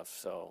stuff,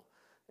 so,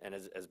 and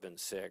has been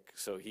sick,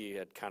 so he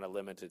had kind of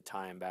limited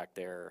time back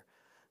there.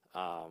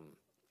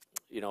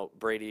 You know,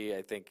 Brady,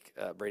 I think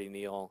Brady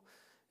Neal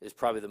is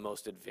probably the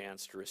most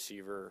advanced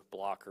receiver,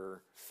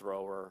 blocker,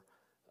 thrower.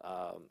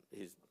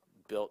 He's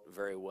built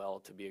very well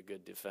to be a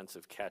good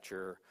defensive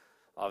catcher.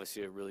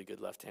 Obviously, a really good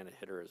left-handed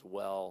hitter as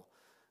well.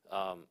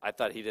 I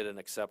thought he did an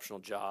exceptional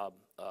job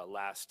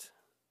last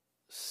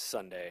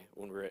Sunday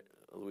when we were at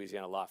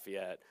Louisiana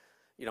Lafayette.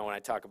 You know, when I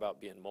talk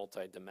about being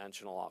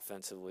multi-dimensional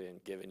offensively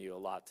and giving you a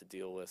lot to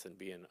deal with and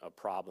being a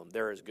problem,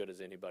 they're as good as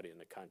anybody in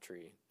the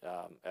country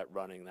at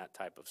running that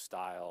type of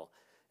style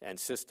and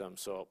system.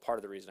 So part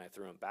of the reason I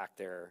threw him back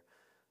there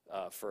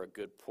for a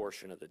good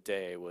portion of the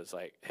day was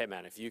like, hey,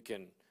 man, if you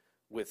can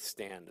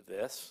withstand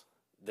this,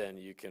 then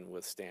you can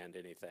withstand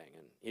anything.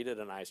 And he did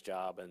a nice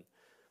job, and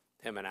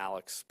him and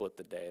Alex split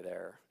the day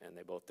there, and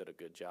they both did a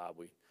good job.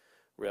 We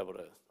were able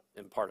to,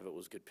 and part of it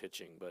was good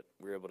pitching, but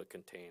we were able to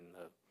contain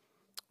the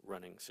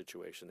running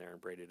situation there,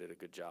 and Brady did a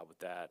good job with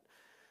that.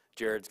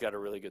 Jared's got a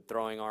really good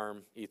throwing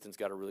arm. Ethan's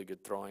got a really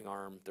good throwing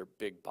arm. They're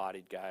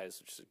big-bodied guys,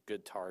 which is a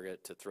good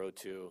target to throw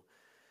to.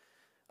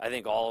 I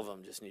think all of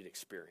them just need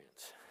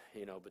experience,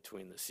 you know,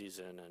 between the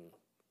season and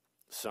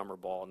summer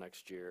ball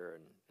next year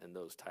and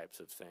those types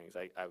of things.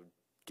 I would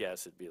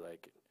guess it'd be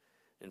like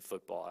in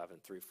football having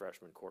 3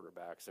 freshman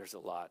quarterbacks. There's a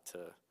lot to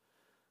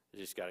 – you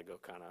just got to go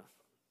kind of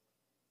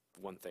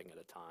one thing at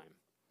a time.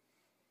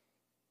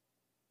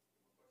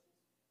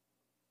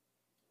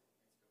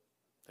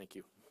 Thank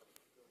you.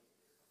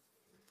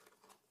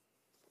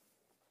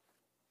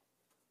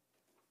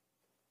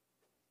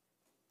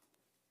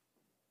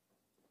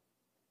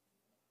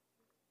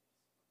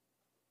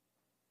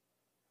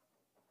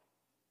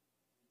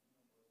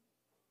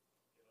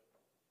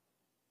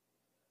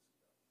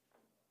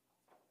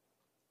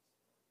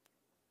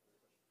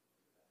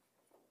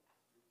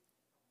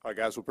 All right,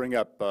 guys, we'll bring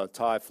up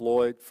Ty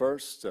Floyd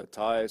first.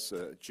 Ty is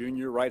a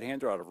junior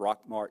right-hander out of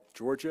Rockmart,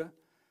 Georgia.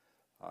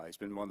 He's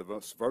been one of the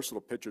most versatile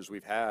pitchers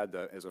we've had.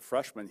 As a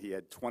freshman, he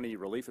had 20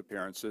 relief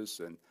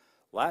appearances, and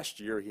last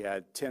year he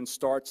had 10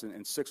 starts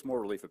and 6 more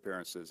relief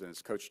appearances. And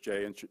as Coach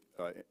Jay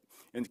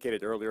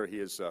indicated earlier, he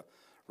has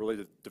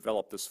really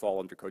developed this fall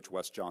under Coach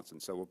Wes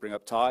Johnson. So we'll bring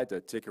up Ty to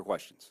take your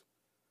questions.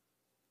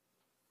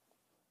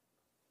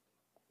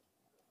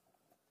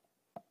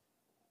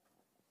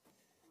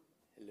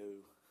 Hello.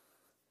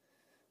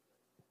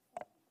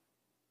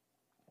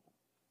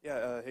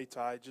 Yeah, hey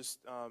Ty, just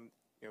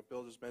you know,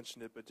 Bill just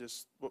mentioned it, but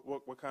just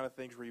what kind of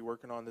things were you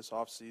working on this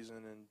off season,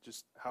 and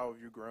just how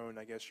have you grown,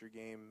 I guess, your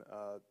game,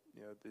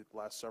 you know, the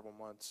last several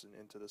months and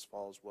into this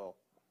fall as well?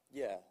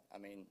 Yeah, I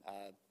mean,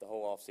 the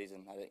whole off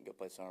season, I didn't go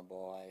play summer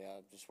ball.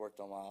 I just worked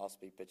on my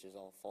off-speed pitches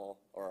all fall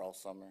or all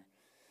summer.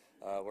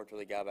 Worked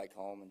really, got back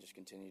home and just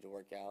continued to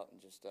work out,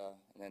 and just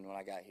and then when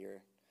I got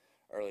here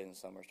early in the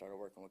summer, started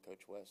working with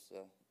Coach West to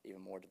even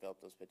more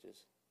develop those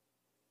pitches.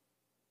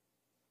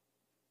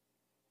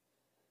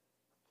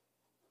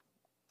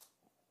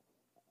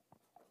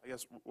 I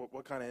guess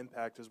what kind of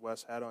impact has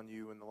Wes had on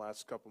you in the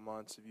last couple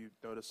months? Have you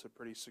noticed a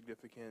pretty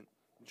significant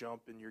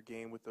jump in your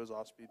game with those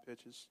off-speed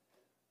pitches?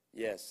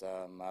 Yes,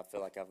 I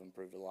feel like I've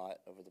improved a lot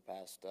over the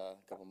past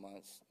couple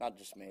months. Not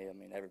just me. I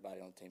mean,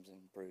 everybody on the team's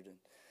improved an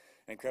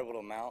incredible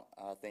amount.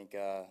 I think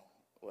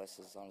Wes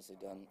has honestly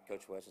done.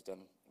 Coach Wes has done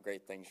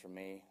great things for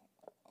me,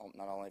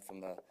 not only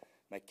from the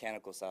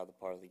mechanical side of the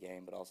part of the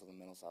game, but also the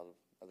mental side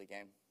of the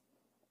game.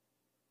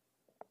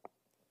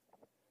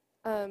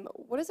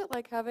 What is it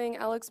like having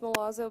Alex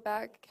Milazzo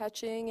back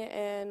catching,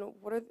 and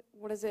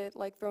what is it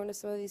like throwing to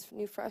some of these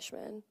new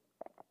freshmen?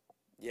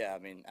 Yeah, I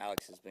mean,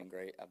 Alex has been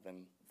great. I've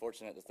been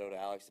fortunate to throw to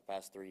Alex the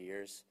past 3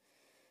 years.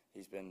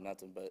 He's been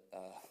nothing but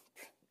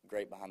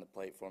great behind the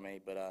plate for me.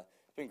 But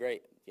it's been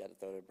great. You had to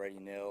throw to Brady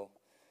Neal,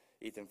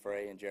 Ethan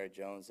Frey, and Jared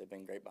Jones. They've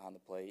been great behind the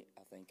plate.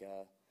 I think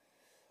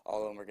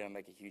all of them are going to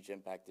make a huge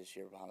impact this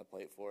year behind the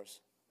plate for us.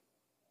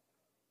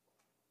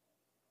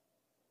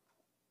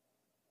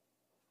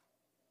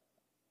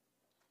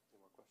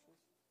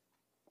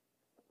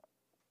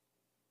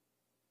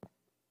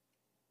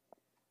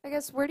 I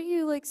guess, where do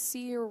you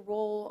see your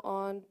role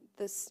on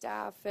the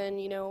staff, and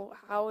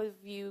how have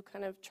you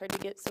kind of tried to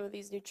get some of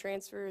these new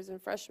transfers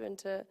and freshmen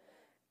to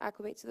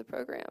acclimate to the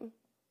program?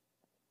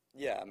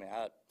 Yeah, I mean,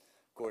 of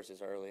course,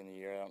 it's early in the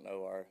year. I don't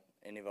know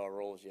any of our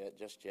roles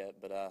just yet,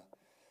 but I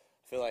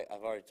feel like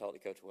I've already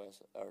talked to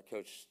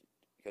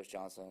Coach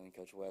Johnson and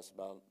Coach West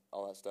about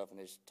all that stuff, and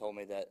they just told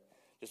me that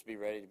just be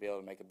ready to be able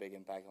to make a big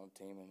impact on the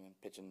team and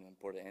pitching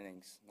important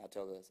innings. And I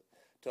tell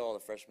all the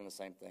freshmen the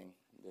same thing,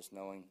 just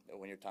knowing that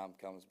when your time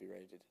comes, be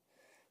ready to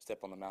step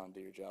on the mound and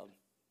do your job.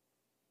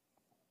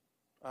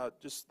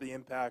 Just the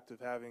impact of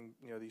having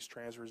these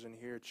transfers in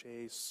here,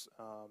 Chase,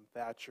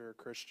 Thatcher,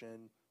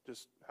 Christian.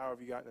 Just how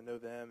have you gotten to know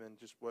them, and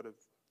just what have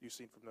you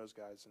seen from those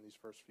guys in these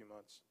first few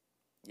months?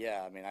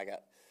 Yeah, I mean, I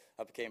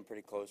became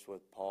pretty close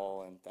with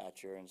Paul and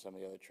Thatcher and some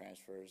of the other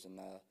transfers, and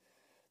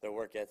their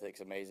work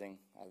ethic's amazing.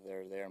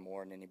 They're there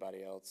more than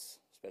anybody else,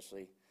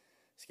 especially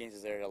Skeens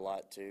is there a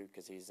lot too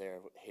because he's there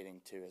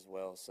hitting too as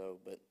well. So,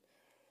 but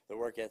their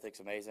work ethic's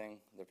amazing.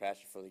 Their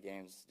passion for the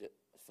game's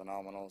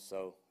phenomenal.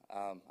 So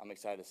I'm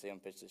excited to see them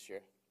pitch this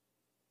year.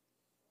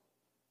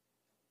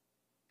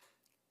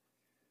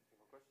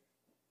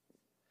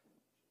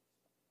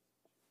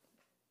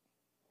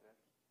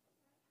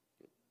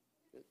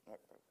 Good. All right.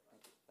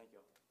 Thank you.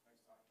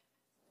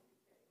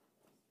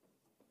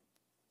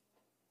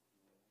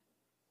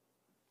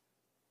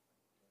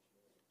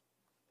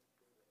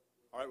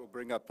 All right, we'll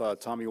bring up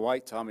Tommy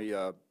White. Tommy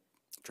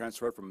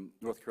transferred from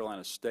North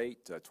Carolina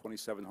State,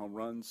 27 home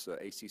runs,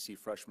 ACC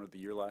Freshman of the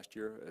Year last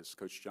year, as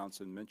Coach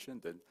Johnson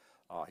mentioned. And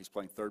he's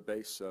playing third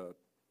base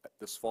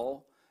this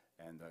fall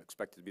and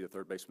expected to be the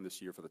third baseman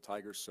this year for the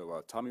Tigers.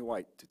 So Tommy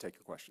White to take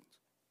your questions.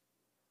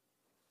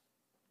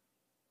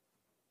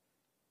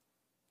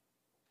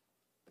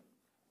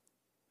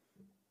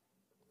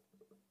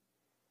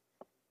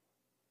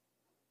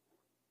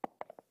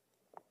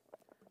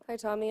 Hi,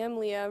 Tommy. I'm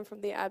Leah. I'm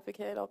from The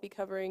Advocate. I'll be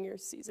covering your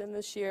season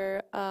this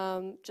year.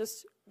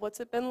 Just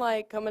what's it been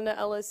like coming to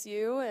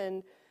LSU,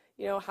 and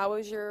how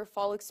was your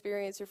fall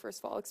experience, your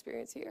first fall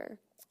experience here?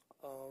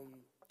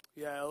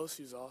 Yeah,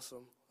 LSU's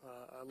awesome.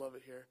 I love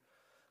it here.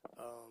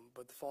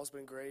 But the fall's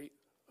been great.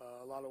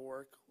 A lot of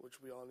work,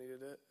 which we all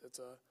needed it.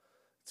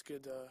 It's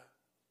good to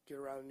get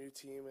around a new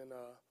team, and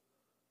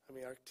I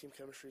mean our team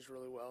chemistry is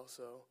really well,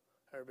 so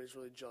everybody's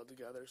really gelled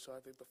together. So I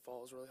think the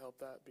fall has really helped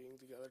that, being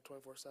together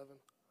 24/7.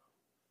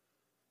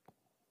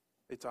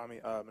 Hey, Tommy.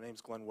 My name's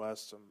Glenn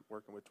West. I'm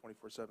working with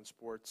 24/7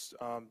 Sports.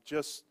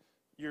 Just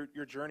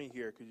your journey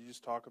here, could you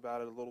just talk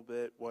about it a little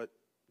bit? What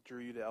drew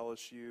you to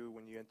LSU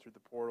when you entered the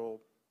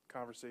portal,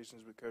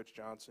 conversations with Coach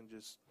Johnson?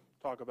 Just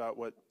talk about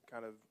what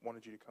kind of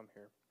wanted you to come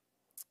here.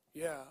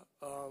 Yeah,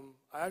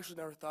 I actually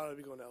never thought I'd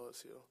be going to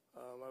LSU.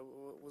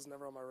 Was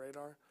never on my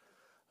radar.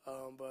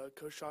 But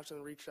Coach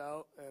Johnson reached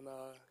out, and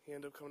he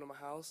ended up coming to my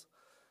house.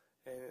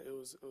 And it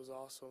was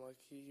awesome. Like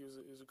he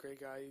was a great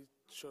guy. He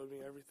showed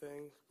me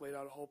everything, laid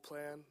out a whole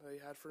plan that he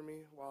had for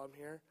me while I'm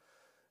here.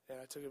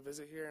 And I took a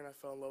visit here, and I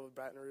fell in love with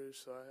Baton Rouge,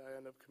 so I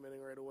ended up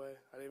committing right away.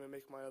 I didn't even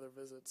make my other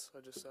visits. I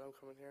just said I'm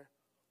coming here.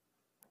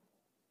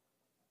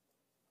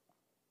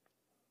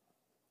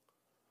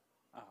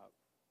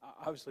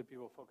 Obviously,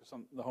 people focus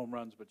on the home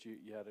runs, but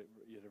you had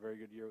a very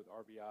good year with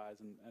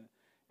RBIs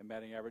and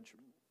batting average.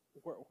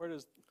 Where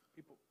does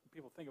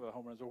people think about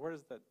home runs, or where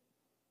does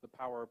the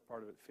power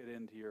part of it fit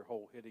into your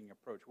whole hitting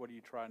approach? What are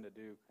you trying to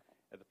do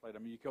at the plate? I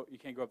mean, you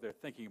can't go up there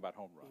thinking about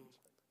home runs.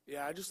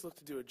 Yeah, I just look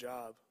to do a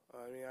job.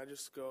 I mean, I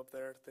just go up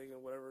there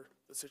thinking whatever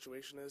the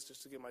situation is,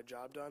 just to get my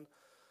job done.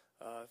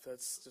 If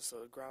that's just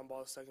a ground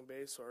ball to second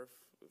base, or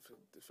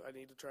if I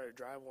need to try to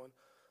drive one.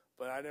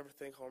 But I never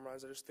think home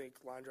runs. I just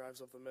think line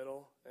drives up the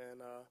middle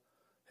and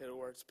hit it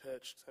where it's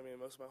pitched. I mean,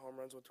 most of my home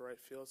runs went to right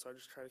field, so I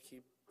just try to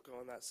keep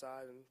going that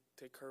side and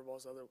take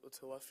curveballs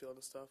to left field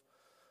and stuff.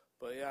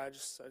 But yeah, I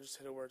just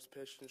hit it where it's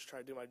pitched and just try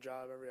to do my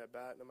job every at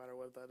bat, no matter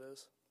what that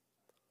is.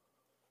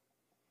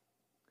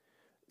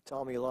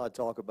 Tommy, a lot of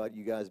talk about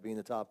you guys being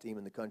the top team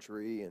in the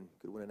country and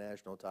could win a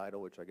national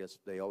title, which I guess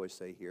they always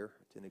say here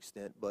to an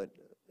extent. But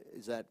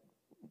is that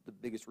the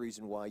biggest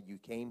reason why you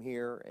came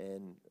here,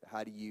 and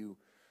how do you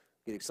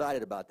get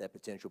excited about that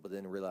potential, but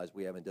then realize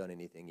we haven't done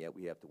anything yet?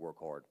 We have to work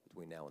hard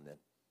between now and then.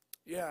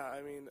 Yeah,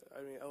 I mean,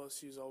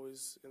 LSU is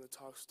always in the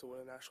talks to win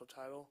a national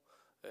title,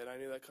 and I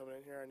knew that coming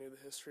in here. I knew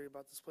the history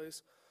about this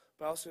place,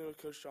 but I also knew what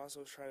Coach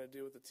Johnson was trying to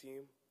do with the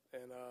team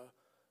and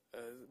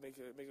make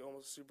it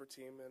almost a super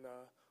team. And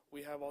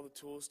we have all the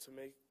tools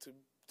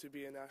to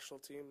be a national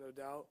team, no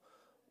doubt.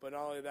 But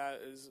not only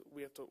that is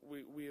we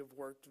have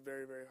worked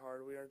very, very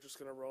hard. We aren't just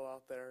going to roll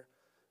out there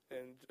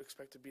and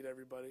expect to beat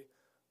everybody.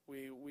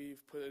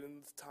 We've put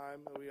in the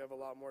time, and we have a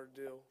lot more to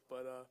do.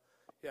 But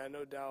yeah,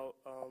 no doubt,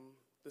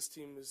 this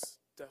team is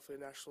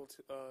definitely a national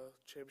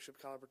championship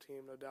caliber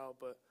team, no doubt.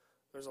 But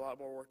there's a lot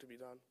more work to be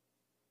done.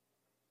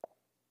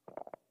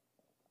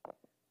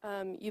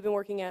 You've been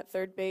working at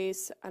third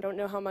base. I don't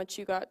know how much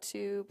you got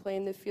to play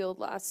in the field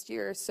last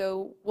year.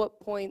 So what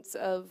points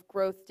of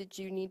growth did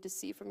you need to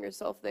see from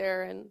yourself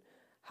there, and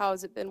how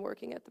has it been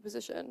working at the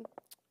position?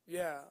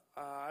 Yeah,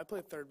 I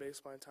played third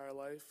base my entire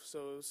life,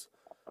 so it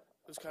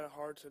was kind of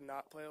hard to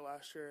not play it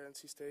last year at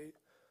NC State.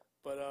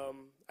 But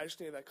I just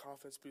needed that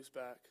confidence boost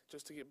back,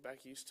 just to get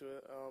back used to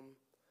it.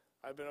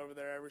 I've been over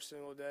there every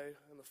single day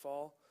in the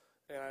fall,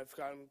 and I've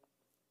gotten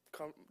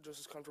just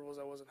as comfortable as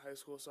I was in high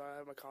school. So I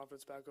have my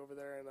confidence back over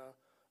there, and I'm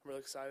really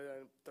excited.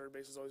 And third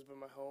base has always been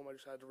my home. I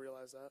just had to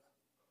realize that.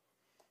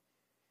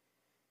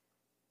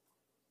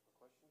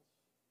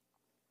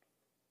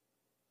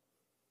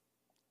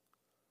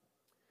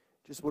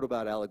 Just what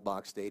about Alec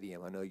Box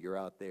Stadium? I know you're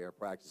out there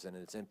practicing,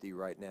 and it's empty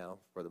right now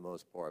for the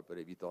most part. But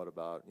have you thought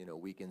about,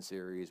 weekend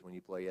series when you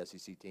play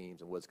SEC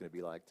teams and what it's going to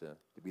be like to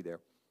be there?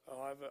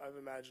 Oh, I've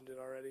imagined it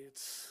already.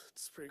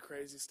 It's pretty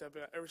crazy.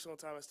 Every single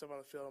time I step on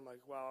the field, I'm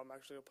like, wow, I'm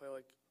actually gonna play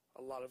like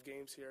a lot of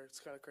games here. It's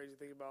kind of crazy to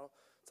think about.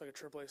 It's like a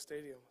AAA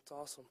stadium. It's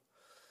awesome.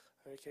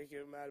 I mean, you can't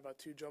get mad about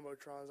 2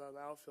 jumbotrons on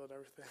the outfield and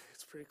everything.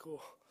 It's pretty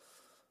cool.